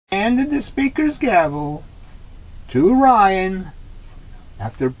handed the Speaker's gavel to Ryan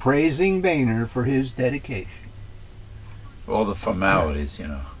after praising Boehner for his dedication. All the formalities, you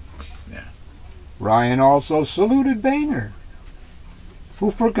know. Yeah. Ryan also saluted Boehner, who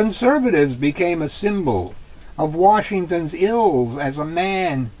for conservatives became a symbol of Washington's ills as a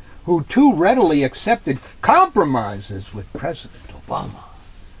man who too readily accepted compromises with President Obama.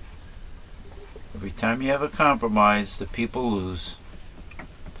 Every time you have a compromise, the people lose.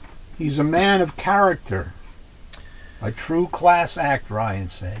 He's a man of character. A true class act, Ryan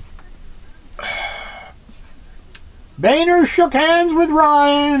said. Boehner shook hands with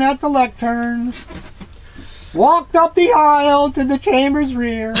Ryan at the lectern, walked up the aisle to the chamber's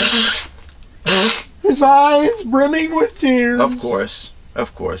rear, his eyes brimming with tears. Of course.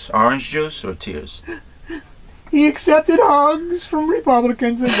 Of course. Orange juice or tears? He accepted hugs from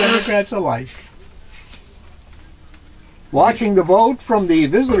Republicans and Democrats alike. Watching the vote from the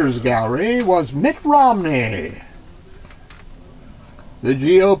visitors' gallery was Mitt Romney, the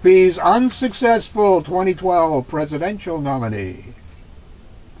GOP's unsuccessful 2012 presidential nominee,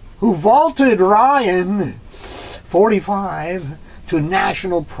 who vaulted Ryan, 45, to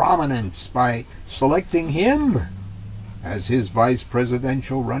national prominence by selecting him as his vice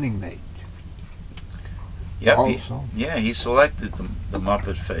presidential running mate. Yep, Also, he selected the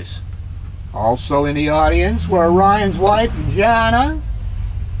Muppet face. Also in the audience were Ryan's wife, Jana,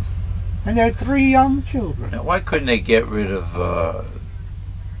 and their 3 young children. Now, why couldn't they get rid of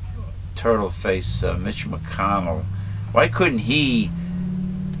turtle face Mitch McConnell? Why couldn't he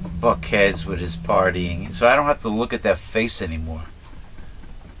buck heads with his partying so I don't have to look at that face anymore?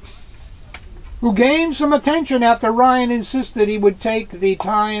 Who gained some attention after Ryan insisted he would take the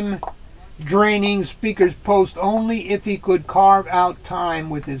time-draining speaker's post only if he could carve out time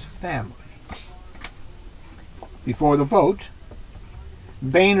with his family. Before the vote,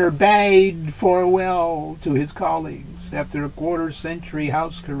 Boehner bade farewell to his colleagues after a quarter-century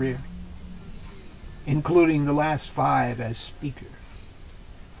House career, including the last 5 as Speaker.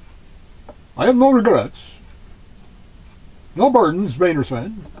 I have no regrets, no burdens, Boehner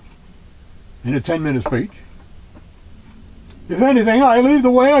said in a 10-minute speech. If anything, I leave the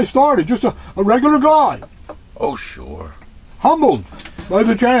way I started, just a regular guy. Oh, sure. Humbled by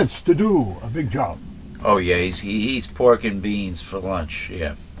the chance to do a big job. Oh, yeah, he's pork and beans for lunch,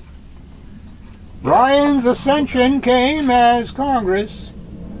 yeah. Ryan's ascension came as Congress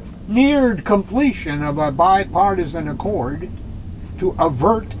neared completion of a bipartisan accord to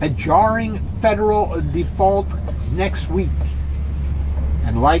avert a jarring federal default next week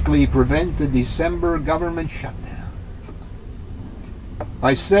and likely prevent the December government shutdown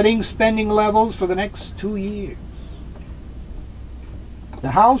by setting spending levels for the next 2 years.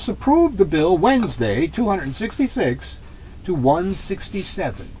 The House approved the bill Wednesday, 266 to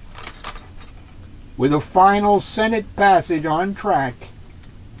 167, with a final Senate passage on track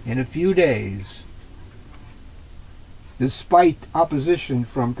in a few days, despite opposition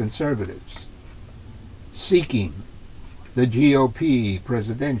from conservatives seeking the GOP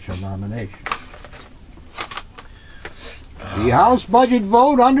presidential nomination. The House budget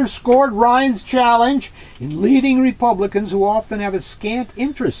vote underscored Ryan's challenge in leading Republicans who often have a scant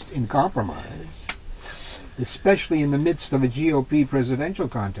interest in compromise, especially in the midst of a GOP presidential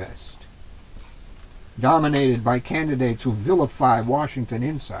contest, dominated by candidates who vilify Washington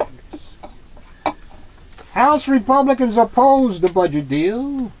insiders. House Republicans opposed the budget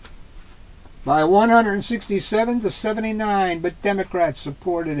deal by 167 to 79, but Democrats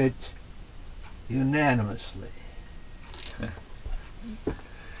supported it unanimously.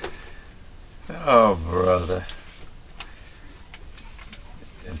 Oh, brother.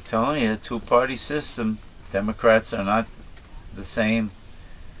 I'm telling you, 2-party system. Democrats are not the same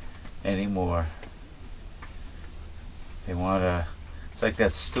anymore. They want to... It's like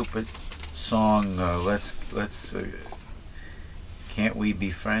that stupid song, let's Can't We Be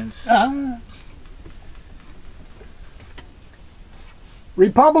Friends?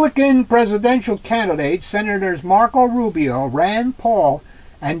 Republican presidential candidates, Senators Marco Rubio, Rand Paul,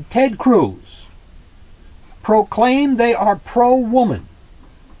 and Ted Cruz, proclaim they are pro-woman.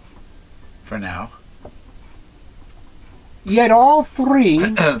 For now. Yet all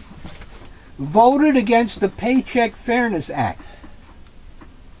 3 voted against the Paycheck Fairness Act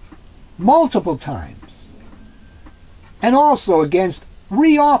multiple times, and also against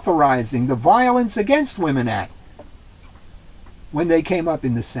reauthorizing the Violence Against Women Act when they came up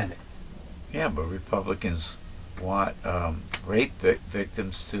in the Senate. Yeah, but Republicans want rape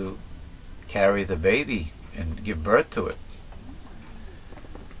victims to carry the baby and give birth to it.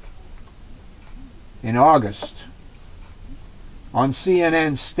 In August, on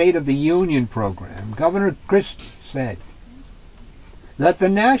CNN's State of the Union program, Governor Christie said that the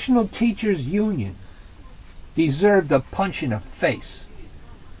National Teachers Union deserved a punch in the face.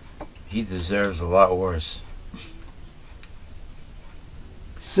 He deserves a lot worse.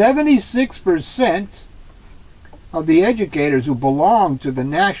 76% of the educators who belong to the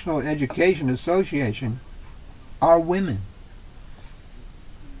National Education Association are women.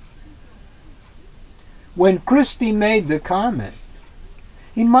 When Christie made the comment,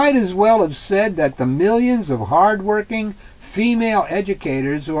 he might as well have said that the millions of hardworking female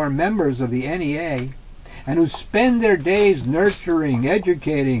educators who are members of the NEA and who spend their days nurturing,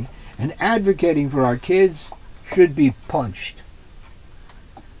 educating, and advocating for our kids should be punched.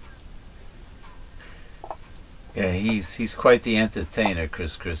 Yeah, he's quite the entertainer,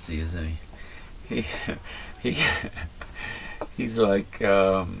 Chris Christie, isn't he? He's like,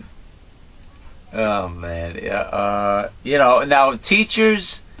 oh man, you know. Now,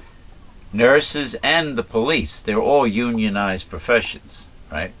 teachers, nurses, and the police—they're all unionized professions,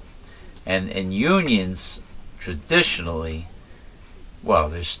 right? And unions traditionally, well,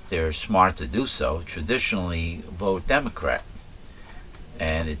 they're smart to do so. Traditionally, vote Democrat,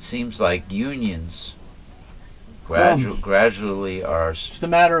 and it seems like unions gradually are. It's the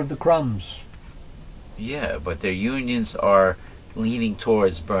matter of the crumbs. Yeah, but their unions are leaning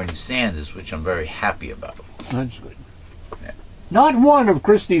towards Bernie Sanders, which I'm very happy about. That's good. Yeah. Not one of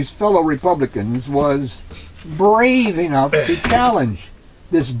Christie's fellow Republicans was brave enough to challenge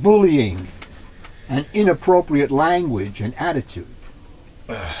this bullying and inappropriate language and attitude.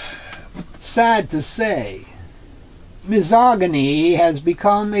 Sad to say, misogyny has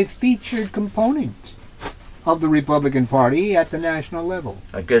become a featured component of the Republican Party at the national level.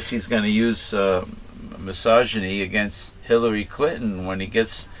 I guess he's going to use misogyny against Hillary Clinton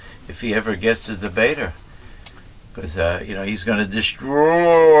if he ever gets a debater, because you know, he's going to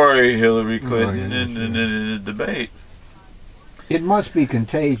destroy Hillary Clinton in a debate. It must be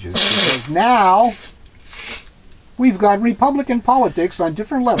contagious, because now we've got Republican politics on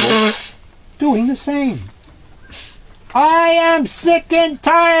different levels doing the same. I am sick and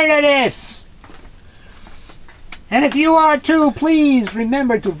tired of this. And if you are too, please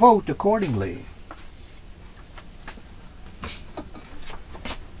remember to vote accordingly.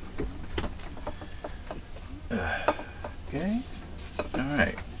 Okay? All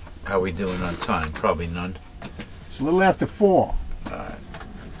right. How are we doing on time? Probably none. It's a little after 4. All right.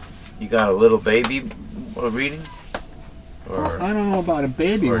 You got a little baby reading? Or I don't know about a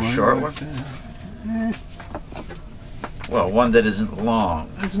baby or one. A short but, one? Well, one that isn't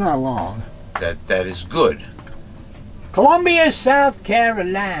long. It's not long. That is good. Columbia, South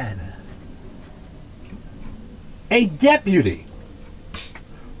Carolina. A deputy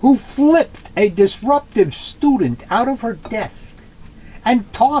who flipped a disruptive student out of her desk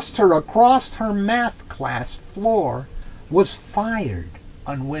and tossed her across her math class floor was fired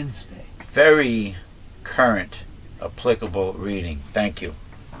on Wednesday. Very current, applicable reading. Thank you.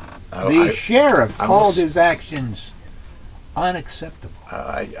 The sheriff called his actions unacceptable.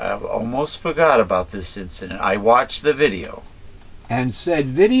 I almost forgot about this incident. I watched the video. And said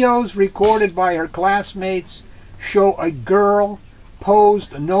videos recorded by her classmates show a girl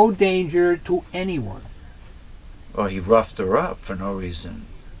posed no danger to anyone. Well, he roughed her up for no reason.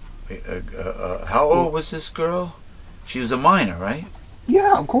 How old was this girl? She was a minor, right?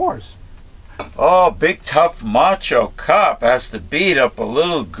 Yeah, of course. Oh, big tough macho cop has to beat up a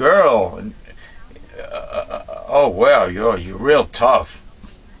little girl. And, oh, well, you're real tough.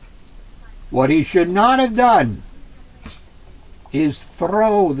 What he should not have done is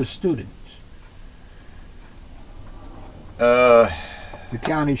throw the student. The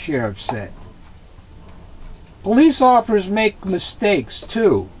county sheriff said. Police officers make mistakes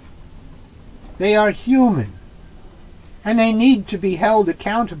too. They are human, and they need to be held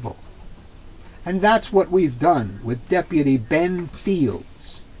accountable. And that's what we've done with Deputy Ben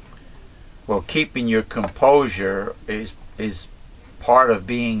Fields. Well, keeping your composure is part of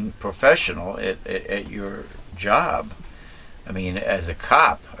being professional at your job. I mean, as a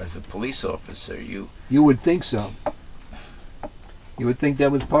cop, as a police officer, you would think so. You would think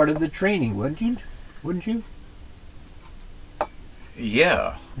that was part of the training, wouldn't you? Wouldn't you?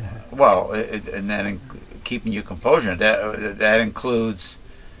 Yeah. Well, and then keeping your composure, that includes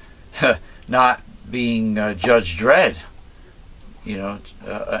not being Judge Dredd, you know,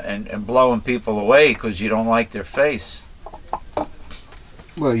 and blowing people away because you don't like their face.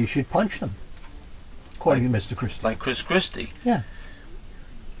 Well, you should punch them, according to Mr. Christie. Like Chris Christie. Yeah.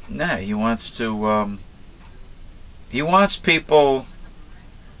 No, he wants to. He wants people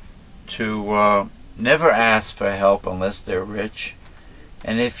to never ask for help unless they're rich.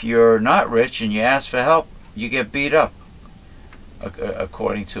 And if you're not rich and you ask for help, you get beat up,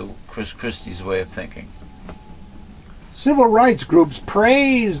 according to Chris Christie's way of thinking. Civil rights groups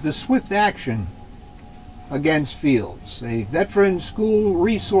praised the swift action against Fields, a veteran school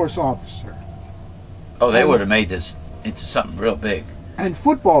resource officer. Oh, they would have made this into something real big. And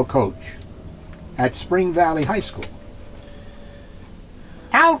football coach at Spring Valley High School.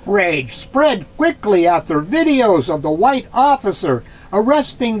 Outrage spread quickly after videos of the white officer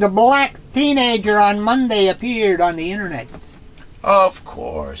arresting the black teenager on Monday appeared on the internet. Of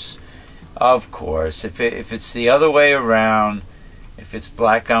course. Of course. If it's the other way around, if it's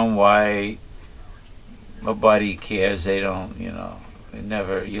black on white, nobody cares. They don't, they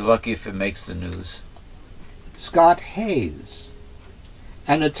never. You're lucky if it makes the news. Scott Hayes,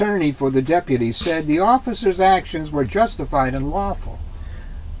 an attorney for the deputy, said the officer's actions were justified and lawful.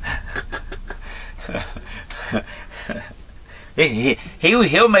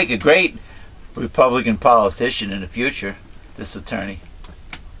 He'll make a great Republican politician in the future, this attorney.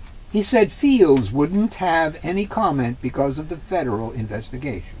 He said Fields wouldn't have any comment because of the federal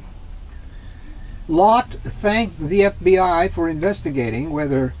investigation. Lott thanked the FBI for investigating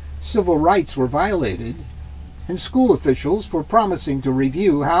whether civil rights were violated, and school officials for promising to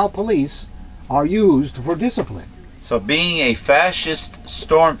review how police are used for discipline. So being a fascist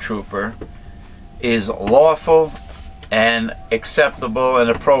stormtrooper is lawful and acceptable and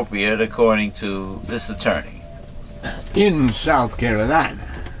appropriate according to this attorney. In South Carolina.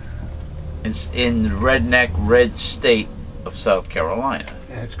 In the redneck red state of South Carolina.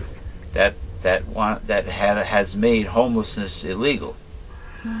 That's great. That has made homelessness illegal.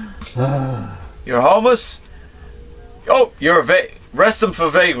 You're homeless? Oh, arrest them for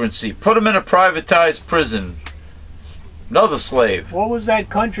vagrancy. Put them in a privatized prison. Another slave. What was that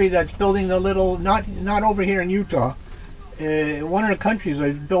country that's building the little, not over here in Utah, one of the countries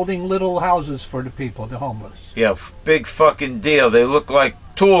are building little houses for the people, the homeless. Yeah, big fucking deal. They look like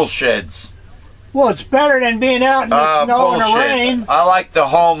tool sheds. Well, it's better than being out in the snow and the rain. I like the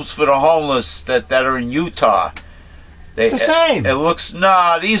homes for the homeless that are in Utah. It's the same. It looks,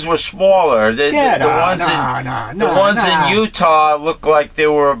 these were smaller. The ones in Utah look like they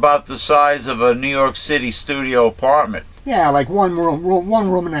were about the size of a New York City studio apartment. Yeah, like one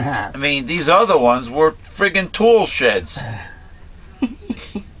room and a half. I mean, these other ones were friggin' tool sheds.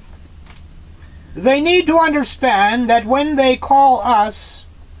 They need to understand that when they call us,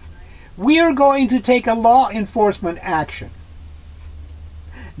 we are going to take a law enforcement action.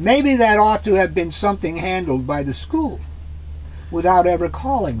 Maybe that ought to have been something handled by the school without ever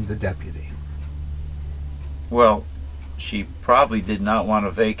calling the deputy. Well, she probably did not want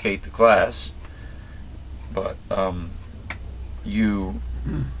to vacate the class, but you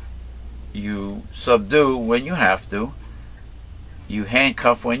subdue when you have to. You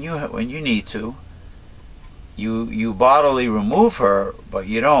handcuff when you need to. You bodily remove her, but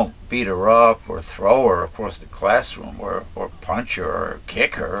you don't beat her up or throw her across the classroom or punch her or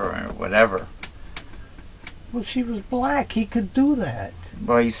kick her or whatever. Well, she was black. He could do that.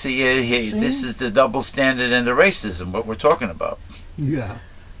 Well, you see, this is the double standard and the racism, what we're talking about. Yeah.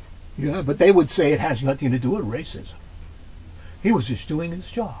 Yeah, but they would say it has nothing to do with racism. He was just doing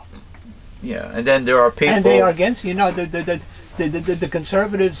his job. Yeah, and then there are people... And they are against, the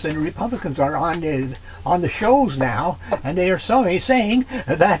conservatives and Republicans are on the shows now, and they are saying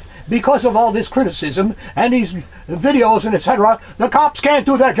that because of all this criticism and these videos and etc., the cops can't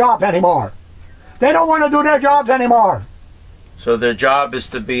do their job anymore. They don't want to do their jobs anymore. So their job is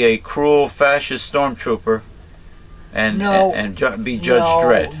to be a cruel fascist stormtrooper and be Judge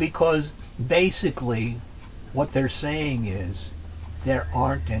Dredd. Because basically what they're saying is there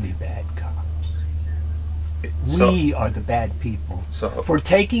aren't any bad cops. We are the bad people for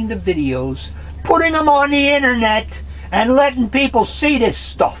taking the videos, putting them on the internet, and letting people see this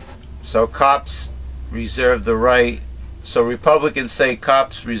stuff. So cops reserve the right. So Republicans say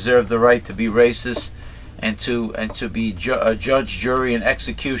cops reserve the right to be racist and to be a judge, jury, and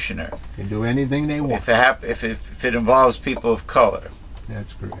executioner. Can do anything they want. If it involves people of color.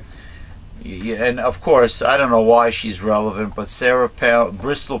 That's correct. Yeah, and of course, I don't know why she's relevant, but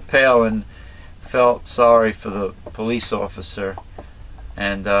Bristol Palin felt sorry for the police officer,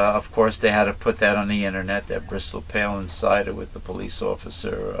 and of course they had to put that on the internet that Bristol Palin sided with the police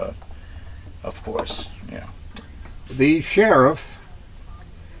officer. Of course, yeah. The sheriff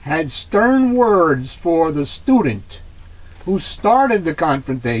had stern words for the student who started the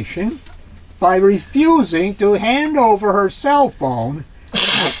confrontation by refusing to hand over her cell phone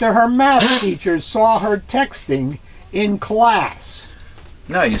after her math teacher saw her texting in class.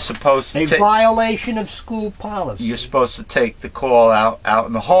 No, you're supposed to A violation of school policy. You're supposed to take the call out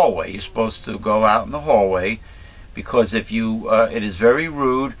in the hallway. You're supposed to go out in the hallway, because if you, it is very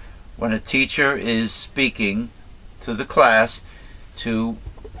rude when a teacher is speaking to the class to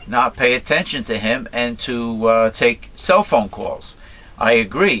not pay attention to him and to take cell phone calls. I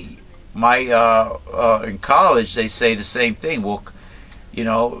agree. In college they say the same thing. Well,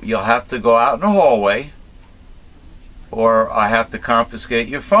 you'll have to go out in the hallway, or I have to confiscate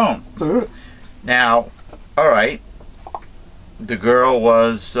your phone. Now, all right, the girl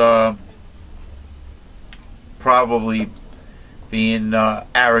was probably being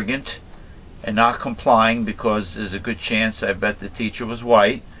arrogant and not complying, because there's a good chance, I bet, the teacher was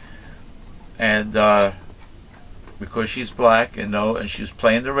white, and because she's black and she was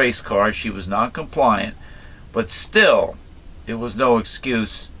playing the race card, she was non-compliant. But still, it was no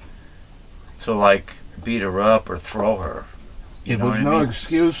excuse to beat her up or throw her. It was no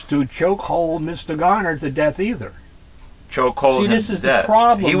excuse to chokehold Mr. Garner to death either. Chokehold him this to is death. The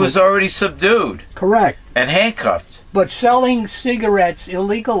problem. He was already subdued. Correct. And handcuffed. But selling cigarettes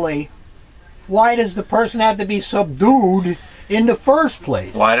illegally, why does the person have to be subdued in the first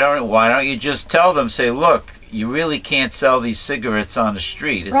place? Why don't you just tell them, say, look, you really can't sell these cigarettes on the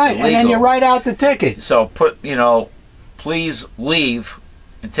street. It's right, illegal. And then you write out the ticket. So please leave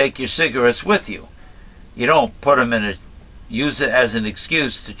and take your cigarettes with you. You don't put them use it as an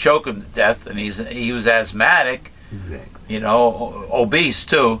excuse to choke him to death, and he was asthmatic, exactly. Obese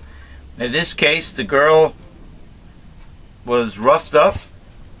too. In this case, the girl was roughed up,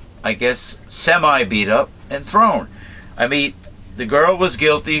 I guess semi-beat up, and thrown. I mean, the girl was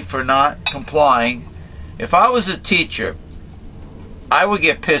guilty for not complying. If I was a teacher, I would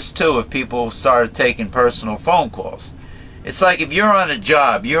get pissed too if people started taking personal phone calls. It's like if you're on a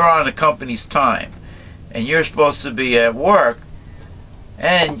job, you're on a company's time, and you're supposed to be at work,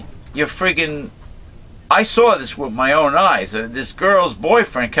 and you're friggin'... I saw this with my own eyes. This girl's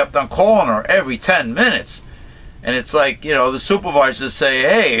boyfriend kept on calling her every 10 minutes. And it's like, the supervisors say,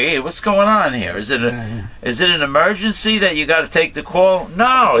 hey, what's going on here? Is it an emergency that you got to take the call?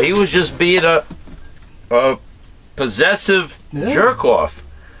 No, he was just being a possessive jerk-off,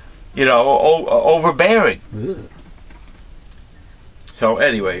 overbearing. So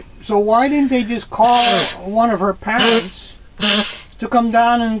anyway. So why didn't they just call one of her parents to come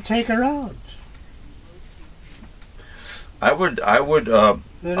down and take her out? I would have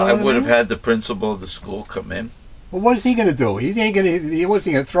had the principal of the school come in. Well, what is he going to do? He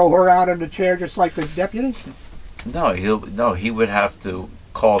wasn't going to throw her out of the chair just like the deputy? No, he would have to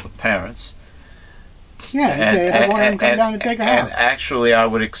call the parents. Yeah, and have one of them come down and take her out. And actually, I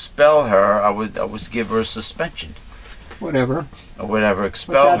would expel her. I would give her a suspension. Whatever. Or whatever,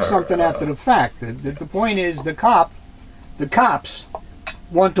 expel her. But that's something after the fact. The point is, the cops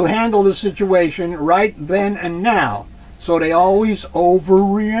want to handle the situation right then and now, so they always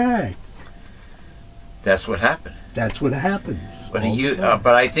overreact. That's what happened. That's what happens. But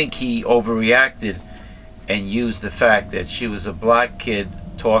but I think he overreacted and used the fact that she was a black kid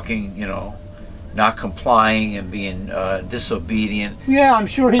talking, not complying and being disobedient. Yeah, I'm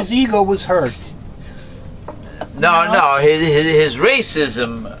sure his ego was hurt. No, his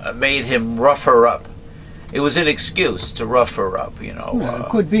racism made him rough her up. It was an excuse to rough her up, Well, it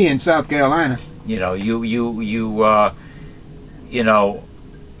could be in South Carolina.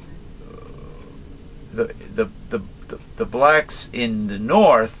 The blacks in the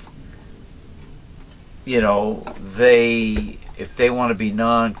North, if they want to be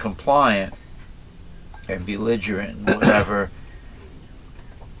non-compliant and belligerent and whatever,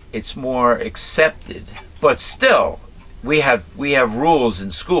 it's more accepted. But still, we have rules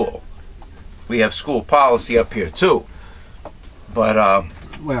in school. We have school policy up here too. But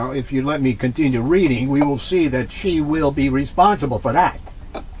well, if you let me continue reading, we will see that she will be responsible for that.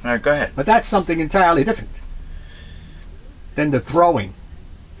 All right, go ahead. But that's something entirely different than the throwing.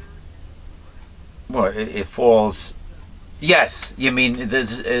 Well, it falls... Yes, you mean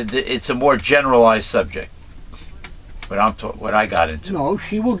it's a more generalized subject. What I got into. No,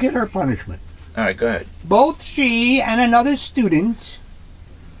 she will get her punishment. All right, go ahead. Both she and another student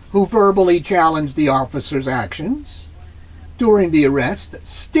who verbally challenged the officer's actions during the arrest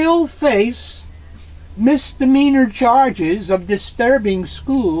still face misdemeanor charges of disturbing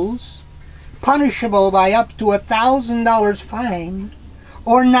schools, punishable by up to $1,000 fine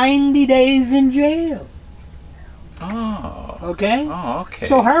or 90 days in jail. Oh. Okay? Oh, okay.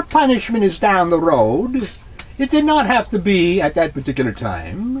 So her punishment is down the road. It did not have to be, at that particular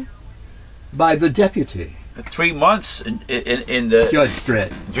time, by the deputy. 3 months in the... Judge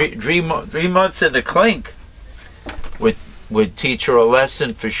Dredd. 3 months in the clink with would teach her a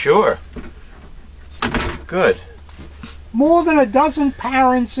lesson for sure. Good. More than a dozen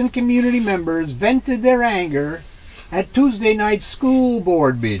parents and community members vented their anger at Tuesday night's school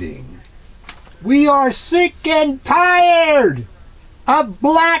board meeting. We are sick and tired of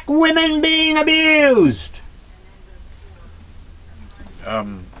black women being abused.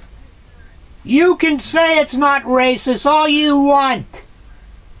 You can say it's not racist all you want.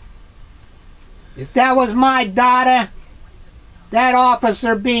 If that was my daughter, that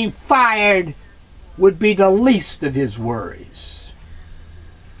officer being fired would be the least of his worries.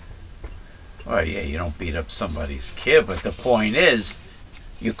 Well, yeah, you don't beat up somebody's kid, but the point is,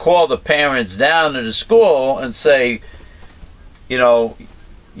 you call the parents down to the school and say, you know,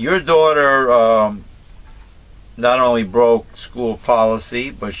 your daughter not only broke school policy,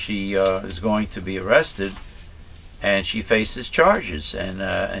 but she is going to be arrested, and she faces charges.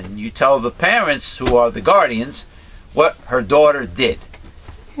 And you tell the parents, who are the guardians, what her daughter did.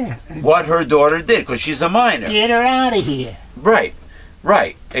 Yeah. What her daughter did, because she's a minor. Get her out of here. Right,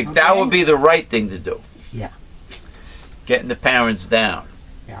 right. Okay. That would be the right thing to do. Yeah. Getting the parents down.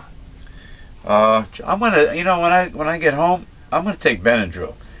 Yeah. I'm gonna, you know, when I get home, I'm gonna take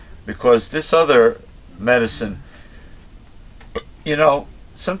Benadryl, because this other medicine, you know,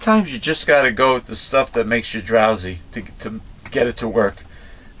 sometimes you just gotta go with the stuff that makes you drowsy to get it to work.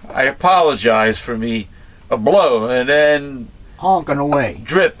 I apologize for me a blow and then Honking away.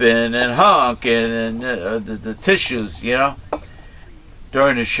 dripping and honking and the tissues, you know,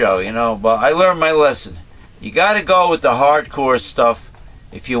 during the show, you know. But I learned my lesson. You got to go with the hardcore stuff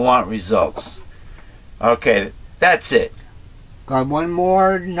if you want results. Okay, that's it. Got one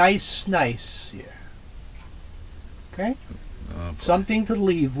more nice here. Okay? Something to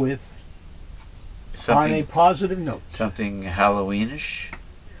leave with on a positive note. Something Halloweenish?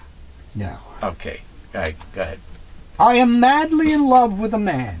 No. Okay, all right, go ahead. I am madly in love with a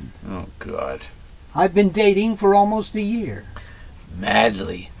man. Oh, God. I've been dating for almost a year.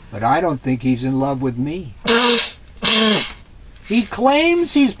 Madly. But I don't think he's in love with me. He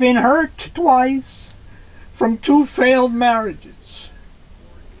claims he's been hurt twice from 2 failed marriages.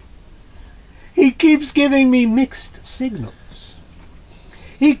 He keeps giving me mixed signals.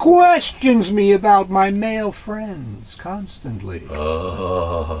 He questions me about my male friends constantly.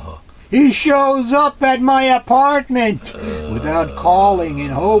 Oh. He shows up at my apartment without calling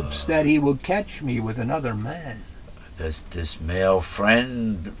in hopes that he will catch me with another man. This male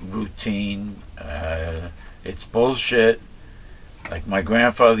friend routine, it's bullshit. Like my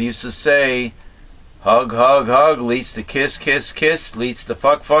grandfather used to say, hug, hug, hug leads to kiss, kiss, kiss leads to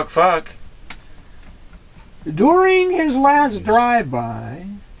fuck, fuck, fuck. During his last drive-by,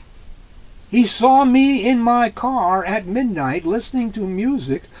 he saw me in my car at midnight listening to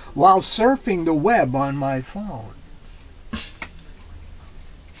music while surfing the web on my phone.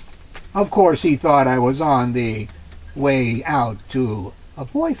 Of course, he thought I was on the way out to a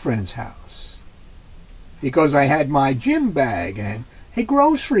boyfriend's house because I had my gym bag and a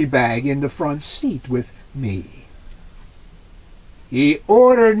grocery bag in the front seat with me. He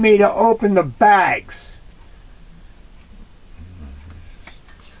ordered me to open the bags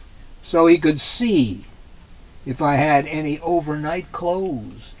so he could see if I had any overnight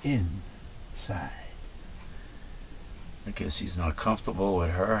clothes inside. I guess he's not comfortable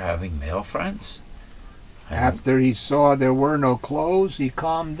with her having male friends. After he saw there were no clothes, he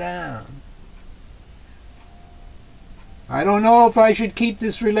calmed down. I don't know if I should keep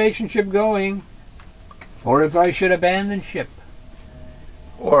this relationship going or if I should abandon ship.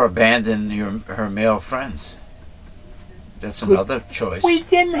 Or abandon her male friends. That's another choice. We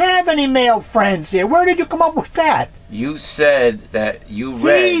didn't have any male friends here. Where did you come up with that? You said that you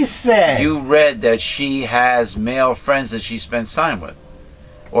read. He said. You read that she has male friends that she spends time with.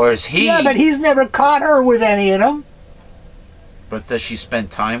 Or is he... Yeah, but he's never caught her with any of them. But does she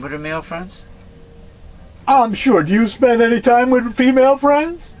spend time with her male friends? I'm sure. Do you spend any time with female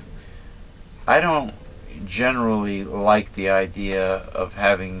friends? I don't generally like the idea of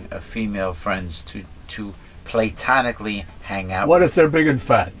having a female friends to platonically hang out What with. if they're big and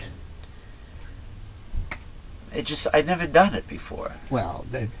fat? I'd never done it before. Well,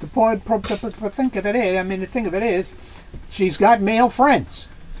 the thing of it is, she's got male friends.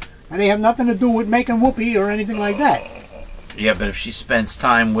 And they have nothing to do with making whoopee or anything like that. Yeah, but if she spends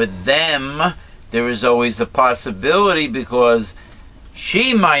time with them, there is always the possibility, because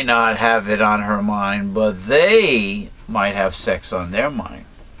she might not have it on her mind, but they might have sex on their mind.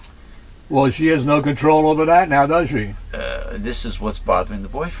 Well, she has no control over that now, does she? This is what's bothering the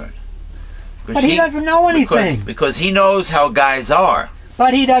boyfriend. But he doesn't know anything. Because he knows how guys are.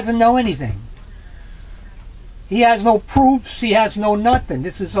 But he doesn't know anything. He has no proofs. He has no nothing.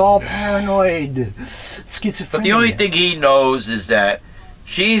 This is all paranoid schizophrenia. But the only thing he knows is that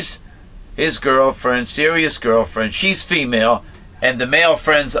she's his girlfriend, serious girlfriend. She's female, and the male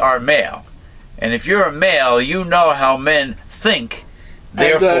friends are male. And if you're a male, you know how men think.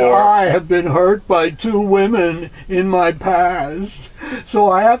 Therefore, and that I have been hurt by 2 women in my past, so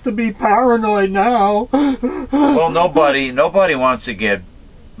I have to be paranoid now. well, nobody wants to get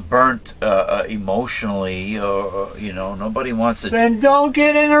burnt emotionally, or nobody wants to. Then don't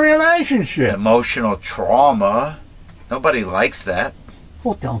get in a relationship. Emotional trauma. Nobody likes that.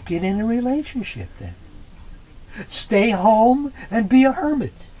 Well, don't get in a relationship then. Stay home and be a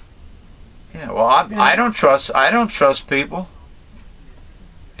hermit. Yeah. Well, I don't trust people.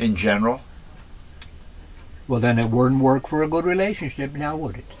 In general. Well, then it wouldn't work for a good relationship, now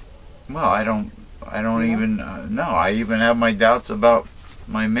would it? Well, I don't even no. I even have my doubts about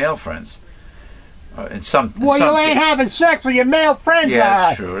my male friends. In some. Well, you ain't having sex with your male friends. Yeah,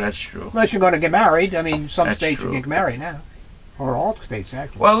 that's true. That's true. Unless you're going to get married. I mean, some That's states true. you can get married now, or all states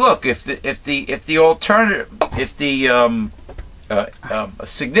actually. Well, look, if the alternative, a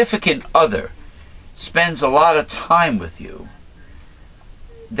significant other spends a lot of time with you,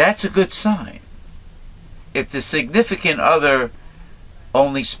 that's a good sign. If the significant other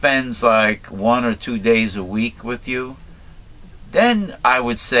only spends like 1 or 2 days a week with you, then I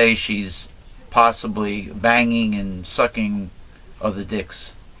would say she's possibly banging and sucking other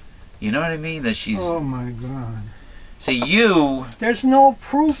dicks. You know what I mean? That she's. Oh my God. See, you. There's no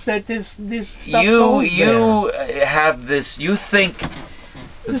proof that this stuff You goes there. have this. You think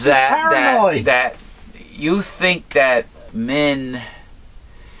This is that paranoid. that you think that men.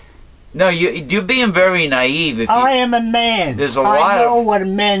 No, you're being very naive. If you, I am a man. There's a lot I know of- what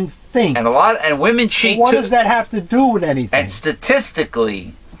men think. and women cheat What too. does that have to do with anything? And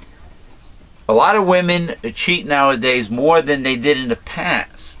statistically, a lot of women cheat nowadays more than they did in the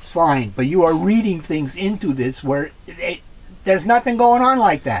past. Fine, but you are reading things into this where there's nothing going on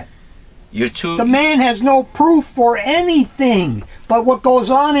like that. You're too. The man has no proof for anything but what goes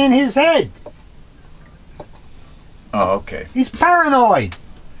on in his head. Oh, okay. He's paranoid.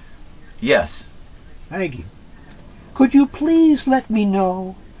 Yes. Thank you. Could you please let me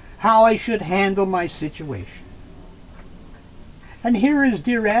know how I should handle my situation? And here is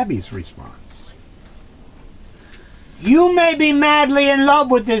dear Abby's response. You may be madly in love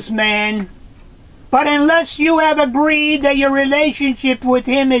with this man, but unless you have agreed that your relationship with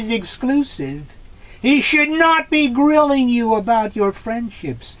him is exclusive, he should not be grilling you about your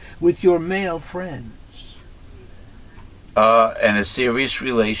friendships with your male friends. And a serious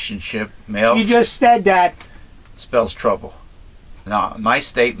relationship, male You just said that. spells trouble. Now, my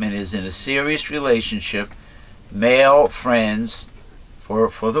statement is in a serious relationship, male friends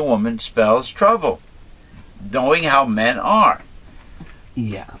for the woman spells trouble. Knowing how men are.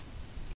 Yeah.